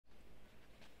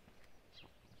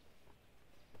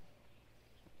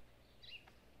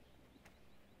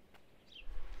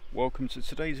welcome to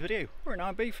today's video. We're in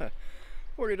Ibiza.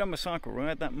 Already done my cycle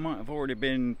ride, that might have already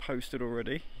been posted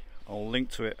already. I'll link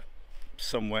to it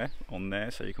somewhere on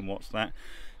there so you can watch that.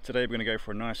 Today we're going to go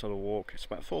for a nice little walk. It's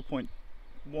about 4.1,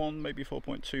 maybe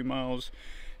 4.2 miles.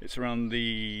 It's around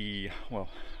the, well,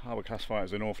 I would classify it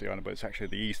as the north of the island, but it's actually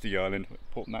the east of the island,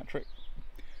 Portnax,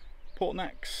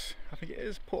 I think it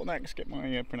is, Portnax, get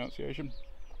my pronunciation.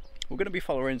 We're going to be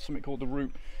following something called the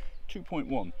Route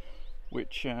 2.1,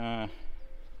 which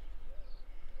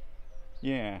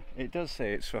yeah, it does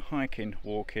say it's for hiking,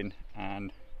 walking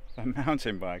and for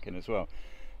mountain biking as well.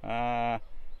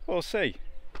 We'll see.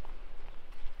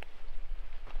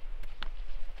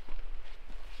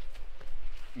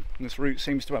 This route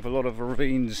seems to have a lot of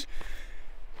ravines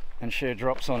and sheer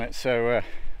drops on it, so we're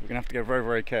going to have to go very,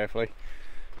 very carefully.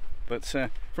 But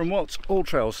from what All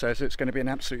Trails says, it's going to be an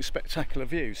absolute spectacular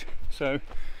views. So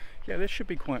yeah, this should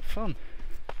be quite fun.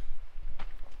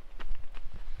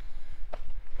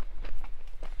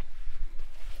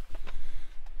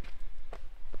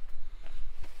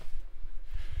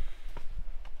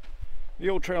 The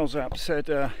All Trails app said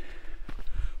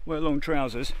wear long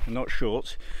trousers and not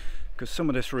shorts, because some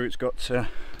of this route's got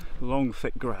long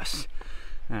thick grass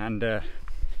and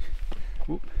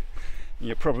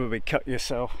you probably cut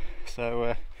yourself.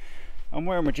 So I'm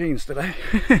wearing my jeans today.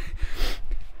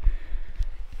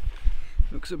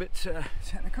 Looks a bit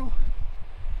technical.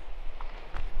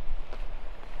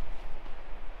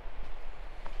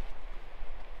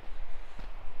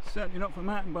 Certainly not for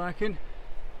mountain biking.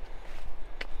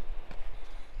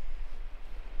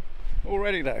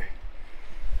 Already though,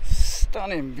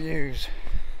 stunning views.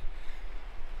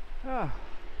 Oh.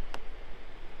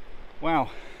 Wow,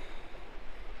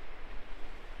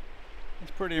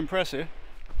 that's pretty impressive.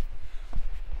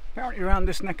 Apparently around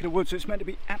this neck of the woods it's meant to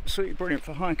be absolutely brilliant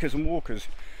for hikers and walkers.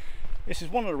 This is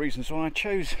one of the reasons why I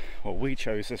chose, or we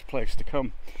chose this place to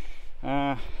come.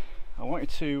 I wanted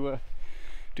to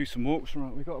do some walks.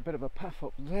 Right, we've got a bit of a path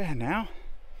up there now,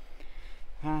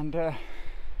 and it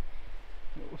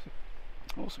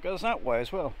also goes that way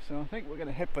as well. So I think we're going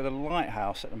to head for the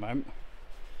lighthouse at the moment,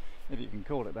 if you can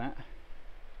call it that.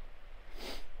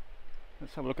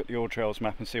 Let's have a look at the All Trails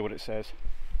map and see what it says.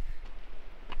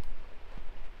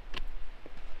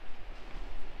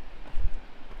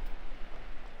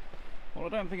 Well, I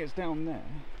don't think it's down there,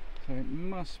 so it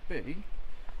must be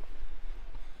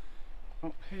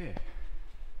up here.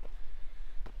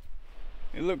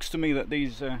 It looks to me that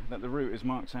these that the route is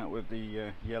marked out with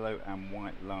the yellow and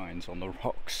white lines on the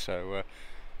rocks, so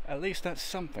at least that's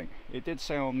something. It did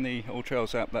say on the All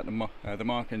Trails app that the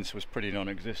markings was pretty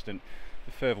non-existent.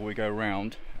 The further we go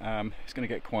round, it's going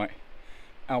to get quite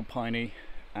alpine-y,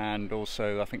 and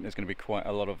also I think there's going to be quite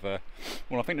a lot of well,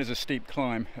 I think there's a steep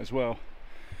climb as well.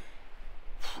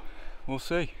 We'll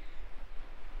see.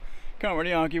 Can't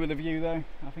really argue with the view though.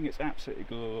 I think it's absolutely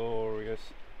glorious.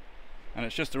 And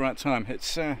it's just the right time.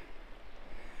 It's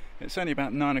only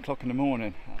about 9 o'clock in the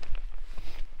morning.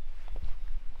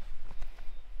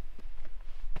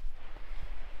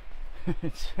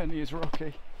 It certainly is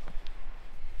rocky.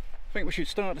 I think we should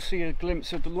start to see a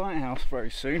glimpse of the lighthouse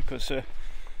very soon, because I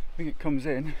think it comes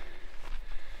in.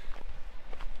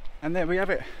 And there we have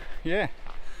it. Yeah,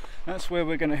 that's where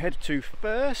we're going to head to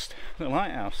first, the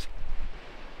lighthouse.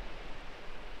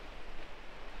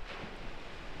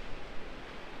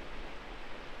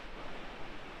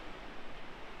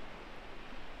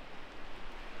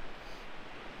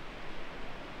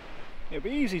 It'd be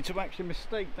easy to actually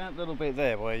mistake that little bit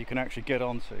there where you can actually get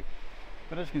onto,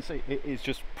 but as you can see, it is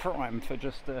just prime for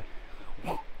just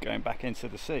going back into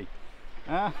the sea.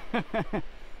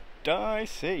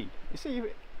 Dicey. You see,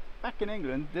 back in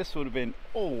England this would have been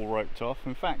all roped off.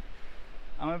 In fact,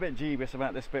 I'm a bit dubious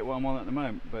about this bit where I'm on at the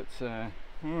moment, but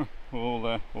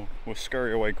we'll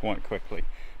scurry away quite quickly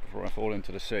before I fall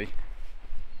into the sea.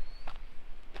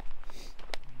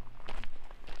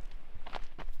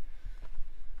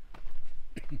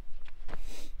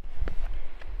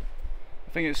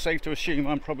 I think it's safe to assume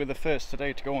I'm probably the first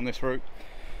today to go on this route.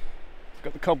 I've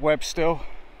got the cobwebs still,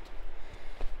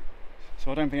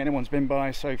 so I don't think anyone's been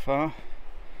by so far.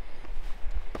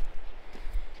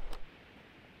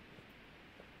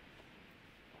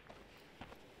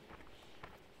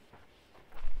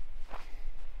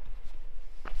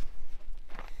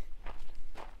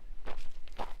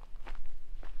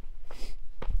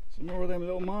 Some more of them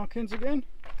little markings again.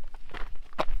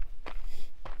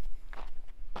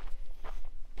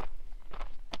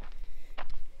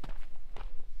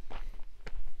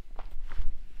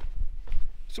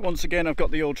 So once again, I've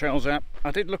got the All Trails app.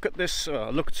 I did look at this,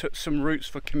 looked at some routes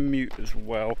for commute as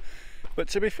well, but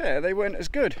to be fair, they weren't as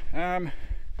good.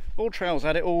 All Trails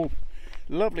had it all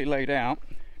lovely laid out,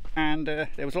 and there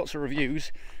was lots of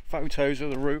reviews, photos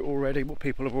of the route already, what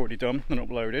people have already done and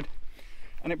uploaded,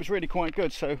 and it was really quite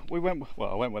good. So we went,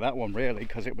 well, I went with that one really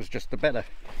because it was just the better,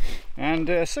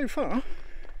 and so far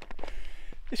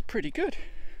it's pretty good.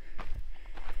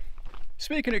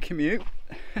 Speaking of commute,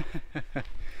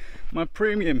 my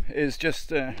premium is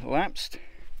just lapsed.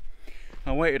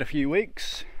 I waited a few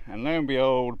weeks, and lo and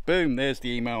behold, boom, there's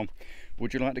the email.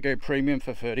 Would you like to go premium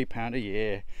for £30 a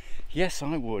year? Yes,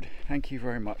 I would. Thank you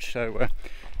very much. So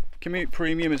commute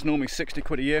premium is normally 60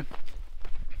 quid a year.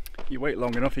 You wait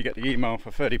long enough, you get the email for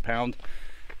 £30.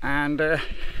 And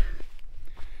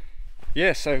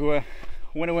yeah, so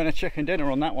winner winner chicken dinner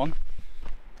on that one.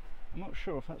 I'm not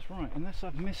sure if that's right, unless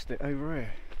I've missed it over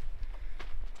here.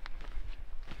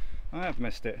 I have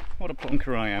missed it. What a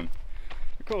plonker I am.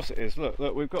 Of course it is. Look,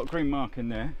 look, we've got a green mark in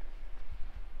there.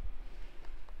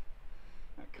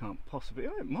 That can't possibly.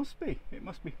 Oh, it must be. It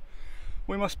must be.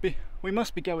 We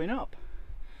must be going up.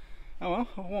 Oh well,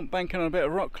 I want banking on a bit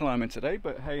of rock climbing today,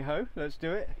 but hey ho, let's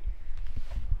do it.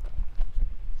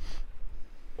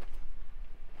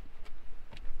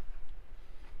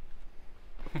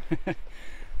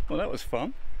 Well, that was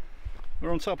fun.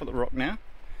 We're on top of the rock now,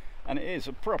 and it is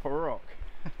a proper rock.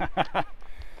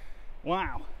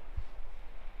 Wow.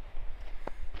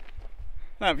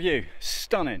 That view,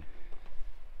 stunning.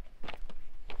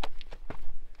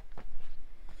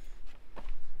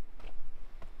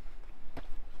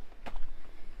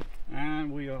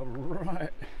 And we are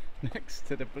right next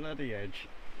to the bloody edge.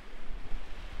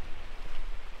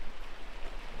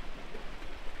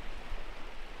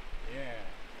 Yeah.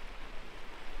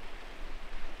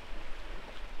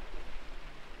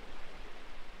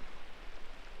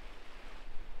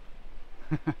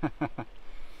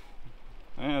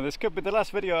 Yeah, this could be the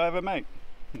last video I ever make.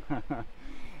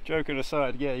 Joking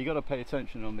aside, yeah, you got to pay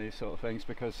attention on these sort of things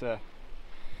because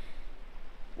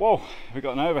whoa, we've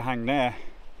got an overhang there.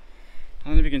 I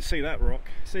don't know if you can see that rock.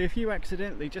 See, if you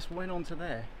accidentally just went onto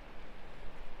there,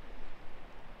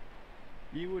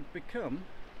 you would become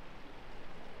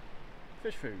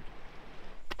fish food.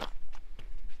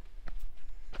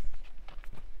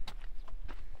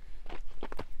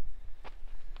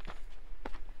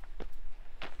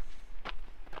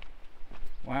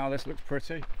 Wow, this looks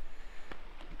pretty.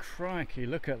 Crikey,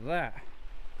 look at that.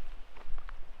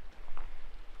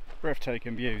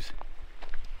 Breathtaking views.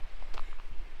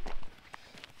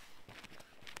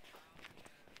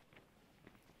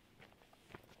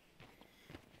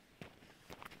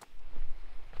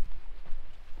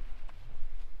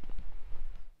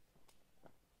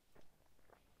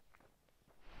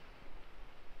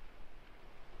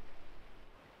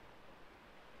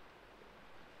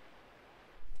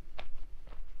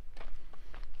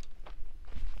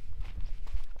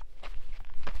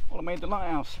 Well, I made the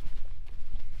lighthouse,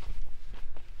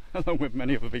 along with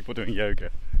many other people doing yoga.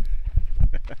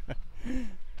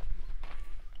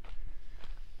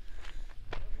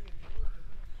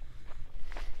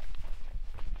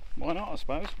 Why not, I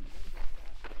suppose.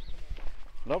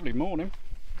 Lovely morning.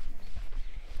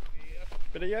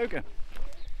 Bit of yoga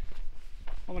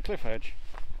on the cliff edge.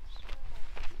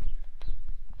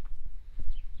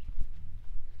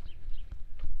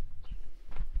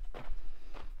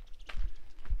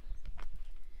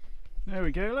 There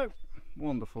we go, look,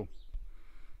 wonderful.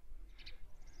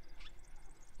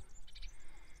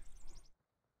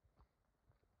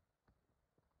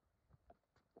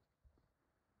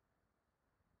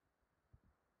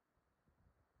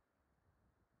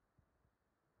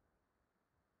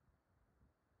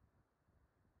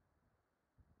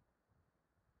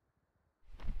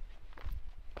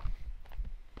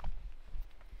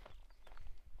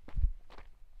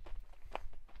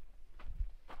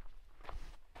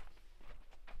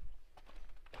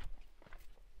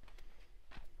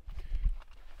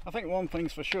 I think one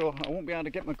thing's for sure, I won't be able to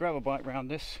get my gravel bike round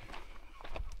this.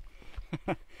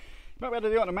 Might be able to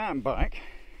do it on a mountain bike.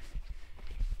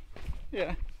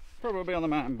 Yeah, probably on the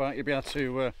mountain bike you'll be able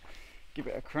to give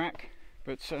it a crack,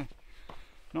 but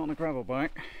not on a gravel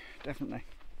bike, definitely.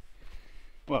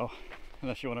 Well,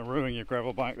 unless you want to ruin your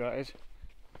gravel bike, that is.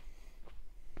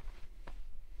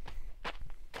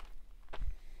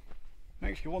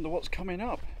 Makes you wonder what's coming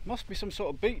up. Must be some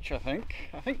sort of beach, I think.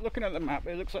 I think looking at the map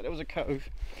it looks like there was a cove.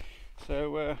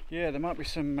 So yeah, there might be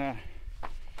some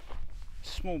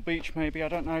small beach maybe, I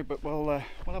don't know, but we'll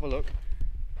have a look.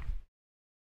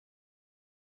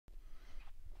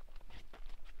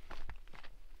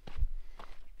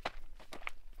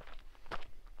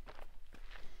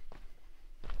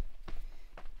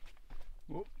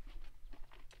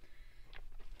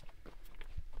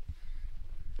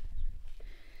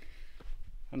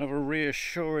 Another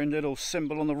reassuring little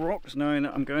symbol on the rocks, knowing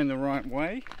that I'm going the right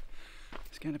way.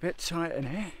 It's getting a bit tight in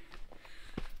here.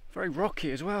 Very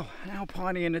rocky as well,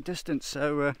 alpiney in the distance,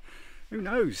 so who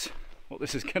knows what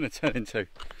this is going to turn into.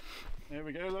 There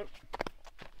we go, look.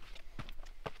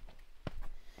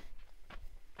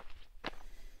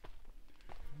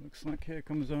 Looks like here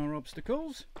comes our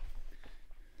obstacles.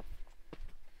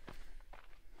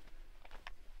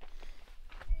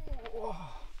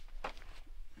 Oh.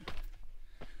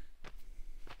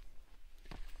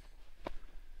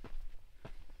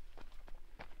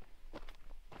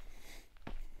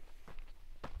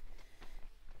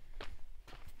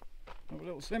 A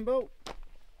little symbol.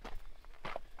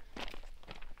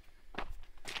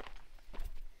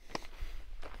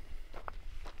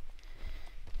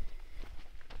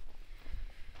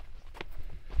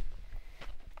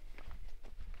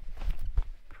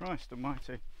 Christ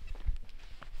almighty.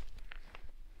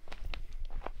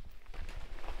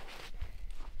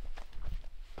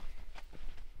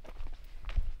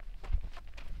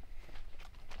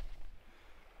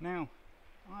 Now,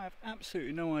 I have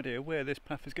absolutely no idea where this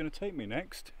path is going to take me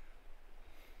next.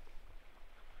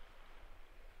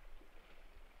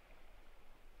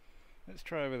 Let's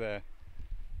try over there.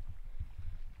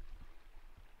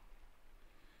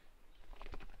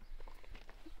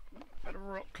 Bit of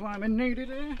rock climbing needed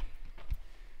here.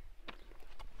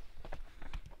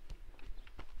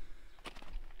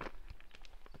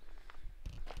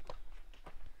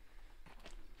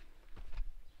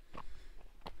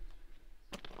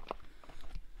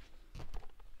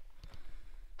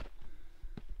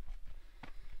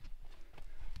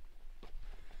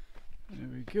 There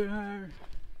we go.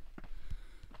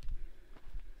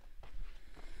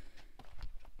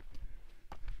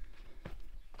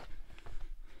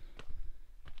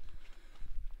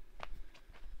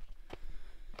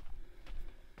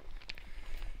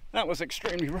 That was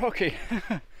extremely rocky.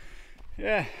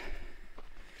 Yeah.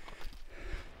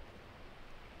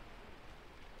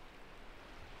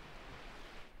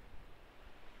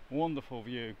 Wonderful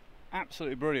view.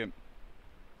 Absolutely brilliant.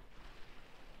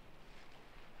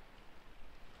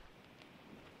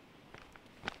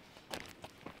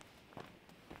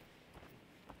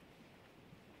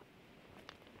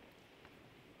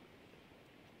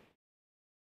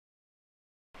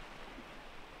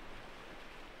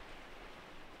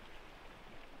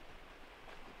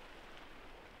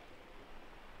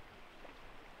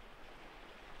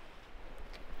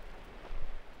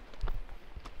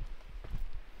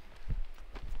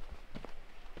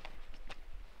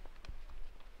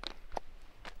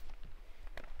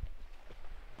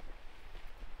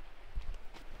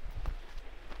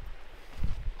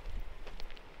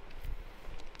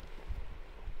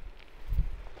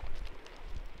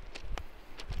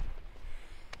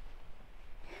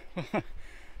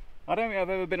 I don't think I've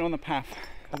ever been on a path,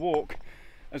 a walk,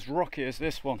 as rocky as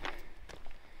this one.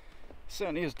 It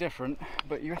certainly is different,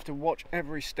 but you have to watch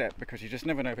every step because you just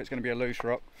never know if it's going to be a loose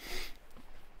rock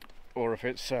or if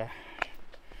it's going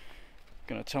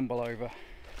to tumble over.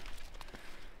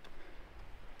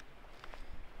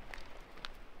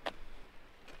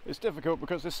 It's difficult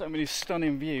because there's so many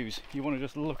stunning views. You want to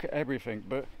just look at everything,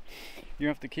 but you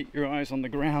have to keep your eyes on the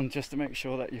ground just to make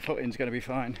sure that your footing's going to be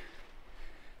fine.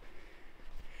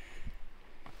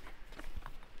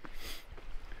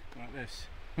 Like this.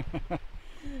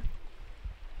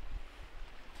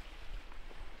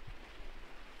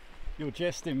 You're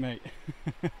jesting, mate.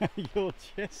 You're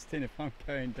jesting if I'm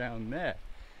going down there.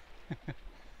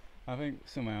 I think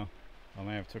somehow I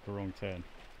may have took a wrong turn.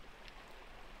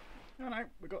 Oh no,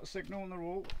 we've got a signal on the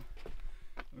wall.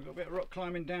 We've got a bit of rock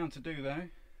climbing down to do though.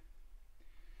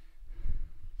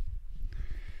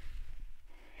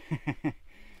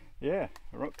 Yeah,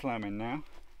 rock climbing now.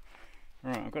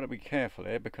 Right, I've got to be careful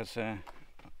here because I'm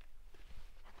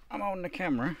on the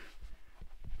camera.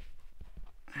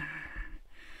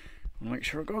 I'll make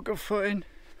sure I've got a good footing.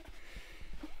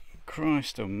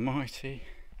 Christ almighty.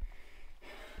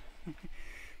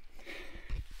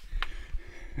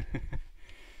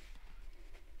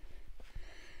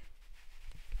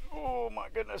 Oh my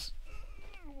goodness.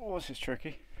 Oh, this is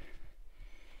tricky.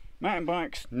 Mountain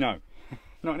bikes? No,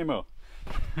 not anymore.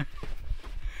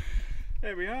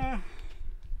 There we are.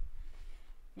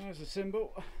 There's the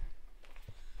symbol.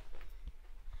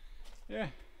 Yeah.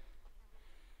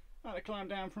 I had to climb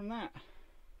down from that.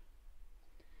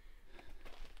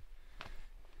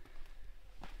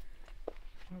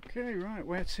 Okay, right,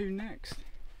 where to next?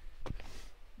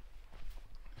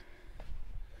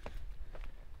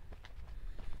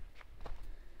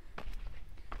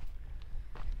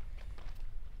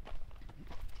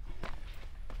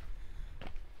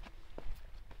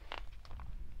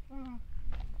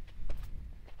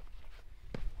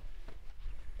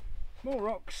 More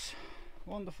rocks,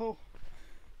 wonderful.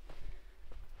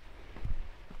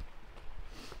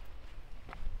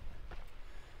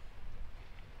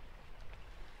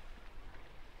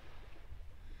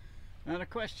 Now the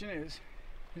question is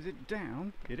it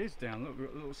down? It is down. Look, we've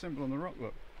got a little symbol on the rock,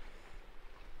 look.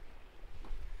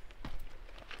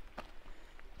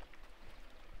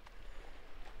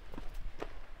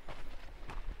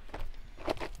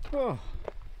 Oh.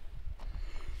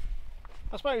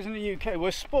 I suppose in the UK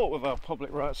we're sport with our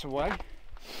public rights of way,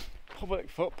 public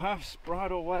footpaths,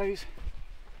 bridle ways.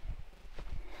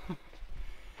 I'm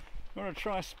going to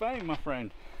try Spain, my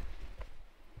friend.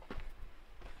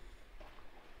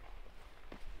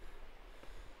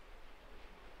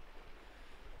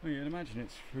 Well, you'd imagine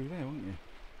it's through there, wouldn't you?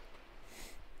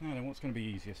 Now then, what's going to be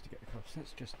easiest to get across?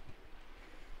 Let's just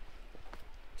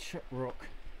check rock.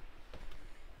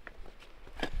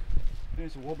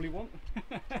 There's a wobbly one.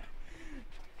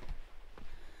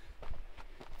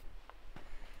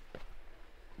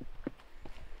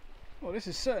 Well, this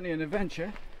is certainly an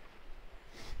adventure.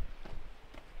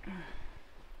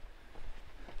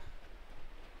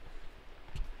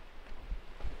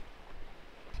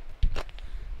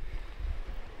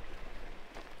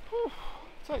 Whew,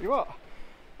 tell you what,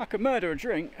 I could murder a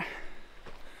drink,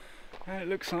 and it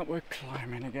looks like we're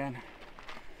climbing again.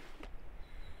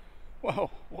 Well,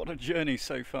 what a journey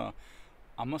so far.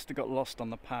 I must have got lost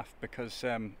on the path because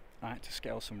I had to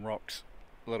scale some rocks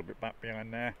a little bit back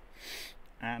behind there,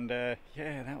 and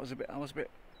yeah, that was a bit.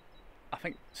 I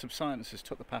think some silences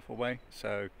took the path away,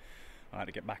 so I had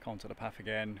to get back onto the path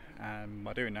again. And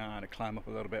by doing that, I had to climb up a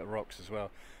little bit of rocks as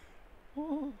well.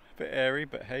 Ooh, a bit airy,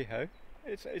 but hey ho,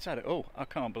 it's had it all. I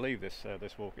can't believe this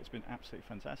this walk. It's been absolutely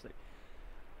fantastic,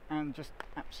 and just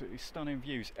absolutely stunning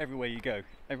views everywhere you go,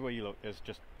 everywhere you look. There's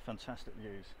just fantastic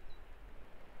views.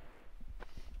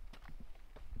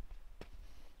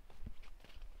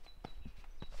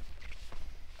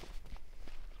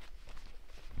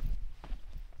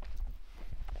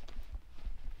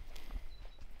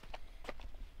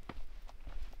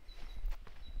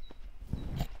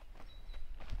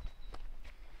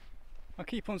 I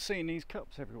keep on seeing these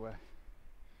cups everywhere.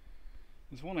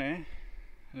 There's one here, and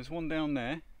there's one down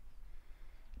there.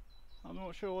 I'm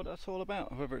not sure what that's all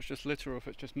about, whether it's just litter or if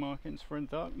it's just markings for in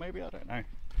dark, maybe, I don't know.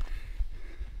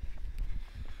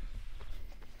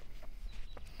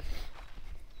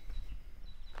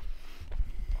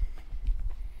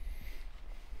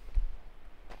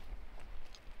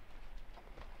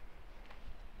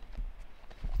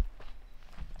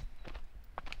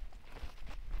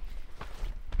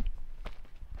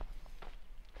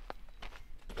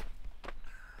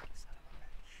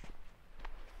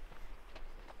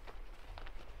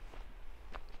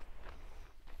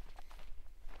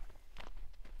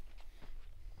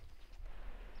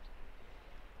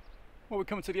 Well, we're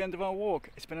coming to the end of our walk.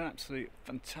 It's been an absolute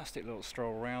fantastic little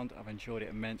stroll around. I've enjoyed it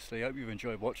immensely. I hope you've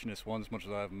enjoyed watching this one as much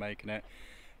as I have making it.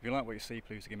 If you like what you see,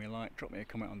 please give me a like, drop me a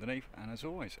comment underneath, and as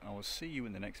always, I will see you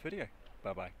in the next video.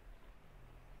 Bye bye.